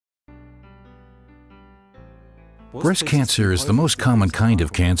Breast cancer is the most common kind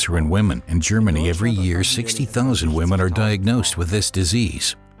of cancer in women. In Germany, every year, 60,000 women are diagnosed with this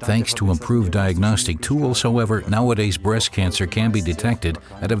disease. Thanks to improved diagnostic tools, however, nowadays breast cancer can be detected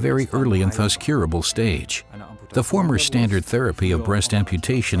at a very early and thus curable stage. The former standard therapy of breast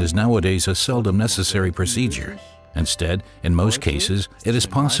amputation is nowadays a seldom necessary procedure. Instead, in most cases, it is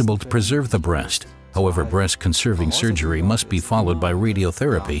possible to preserve the breast. However, breast-conserving surgery must be followed by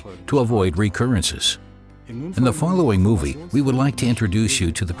radiotherapy to avoid recurrences. In the following movie, we would like to introduce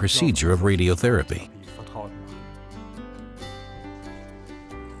you to the procedure of radiotherapy.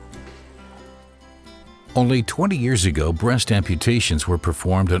 Only 20 years ago, breast amputations were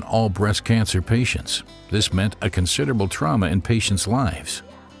performed on all breast cancer patients. This meant a considerable trauma in patients' lives.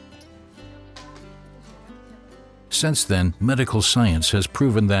 Since then, medical science has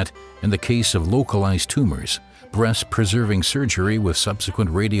proven that, in the case of localized tumors, breast-preserving surgery with subsequent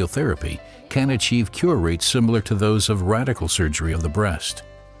radiotherapy can achieve cure rates similar to those of radical surgery of the breast.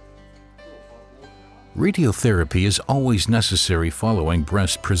 Radiotherapy is always necessary following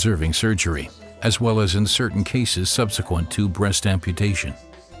breast-preserving surgery, as well as in certain cases subsequent to breast amputation.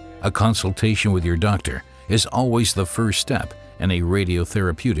 A consultation with your doctor is always the first step in a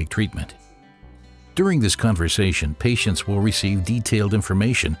radiotherapeutic treatment. During this conversation, patients will receive detailed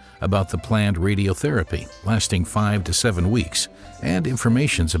information about the planned radiotherapy, lasting 5 to 7 weeks, and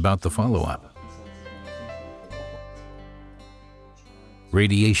information about the follow-up.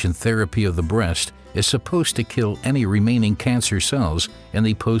 Radiation therapy of the breast is supposed to kill any remaining cancer cells in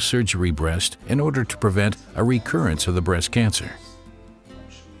the post-surgery breast in order to prevent a recurrence of the breast cancer.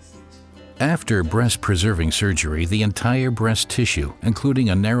 After breast-preserving surgery, the entire breast tissue, including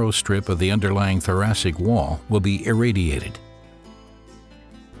a narrow strip of the underlying thoracic wall, will be irradiated.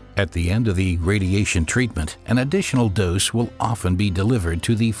 At the end of the radiation treatment, an additional dose will often be delivered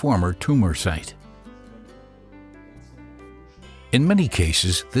to the former tumor site. In many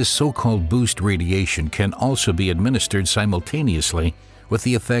cases, this so-called boost radiation can also be administered simultaneously with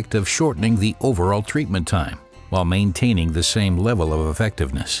the effect of shortening the overall treatment time, while maintaining the same level of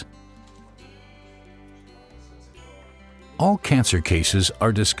effectiveness. All cancer cases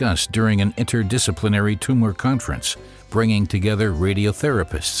are discussed during an interdisciplinary tumor conference, bringing together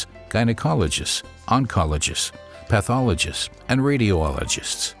radiotherapists, gynecologists, oncologists, pathologists, and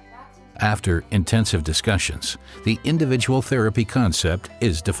radiologists. After intensive discussions, the individual therapy concept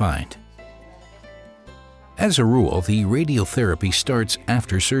is defined. As a rule, the radiotherapy starts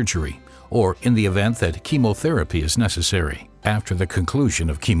after surgery, or in the event that chemotherapy is necessary, after the conclusion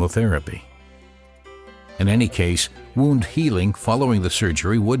of chemotherapy. In any case, wound healing following the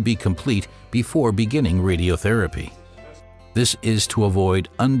surgery would be complete before beginning radiotherapy. This is to avoid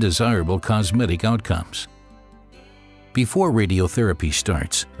undesirable cosmetic outcomes. Before radiotherapy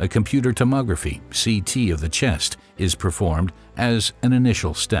starts, a computer tomography, CT of the chest, is performed as an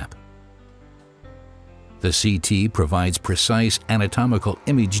initial step. The CT provides precise anatomical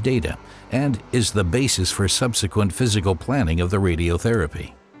image data and is the basis for subsequent physical planning of the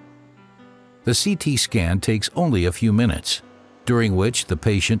radiotherapy. The CT scan takes only a few minutes, during which the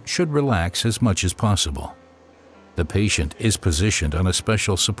patient should relax as much as possible. The patient is positioned on a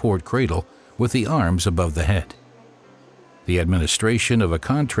special support cradle with the arms above the head. The administration of a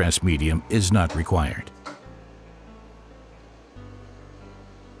contrast medium is not required.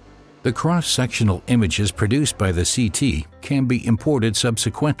 The cross-sectional images produced by the CT can be imported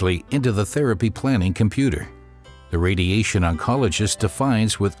subsequently into the therapy planning computer. The radiation oncologist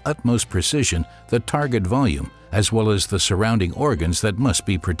defines with utmost precision the target volume as well as the surrounding organs that must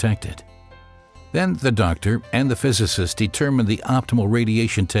be protected. Then the doctor and the physicist determine the optimal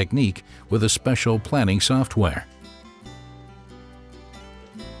radiation technique with a special planning software.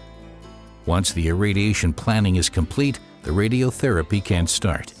 Once the irradiation planning is complete, the radiotherapy can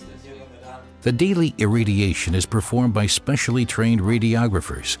start. The daily irradiation is performed by specially trained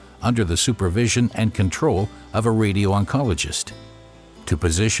radiographers under the supervision and control of a radio-oncologist. To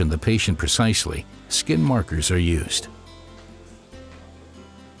position the patient precisely, skin markers are used.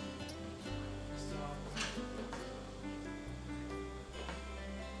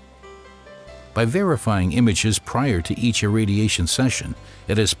 By verifying images prior to each irradiation session,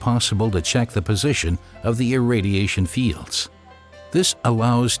 it is possible to check the position of the irradiation fields. This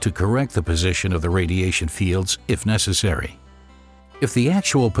allows to correct the position of the radiation fields if necessary. If the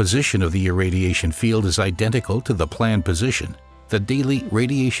actual position of the irradiation field is identical to the planned position, the daily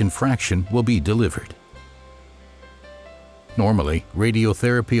radiation fraction will be delivered. Normally,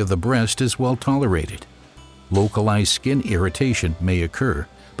 radiotherapy of the breast is well tolerated. Localized skin irritation may occur,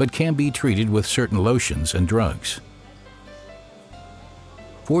 but can be treated with certain lotions and drugs.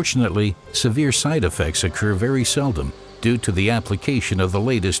 Fortunately, severe side effects occur very seldom due to the application of the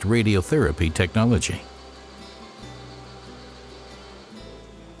latest radiotherapy technology.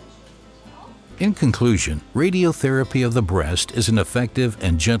 In conclusion, radiotherapy of the breast is an effective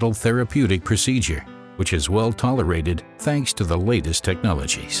and gentle therapeutic procedure, which is well tolerated thanks to the latest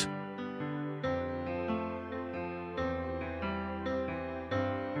technologies.